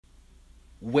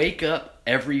Wake up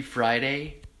every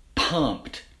Friday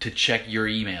pumped to check your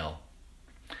email.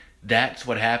 That's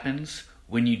what happens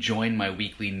when you join my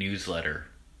weekly newsletter.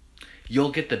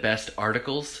 You'll get the best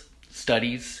articles,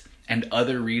 studies, and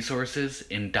other resources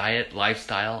in diet,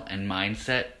 lifestyle, and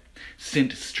mindset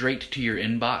sent straight to your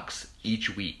inbox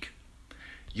each week.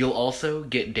 You'll also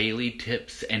get daily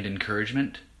tips and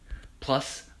encouragement,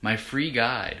 plus my free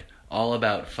guide all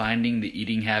about finding the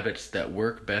eating habits that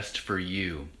work best for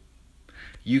you.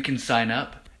 You can sign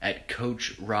up at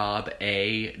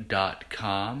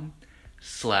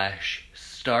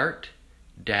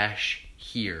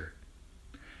coachroba.com/start-here.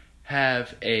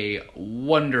 Have a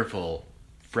wonderful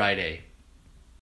Friday.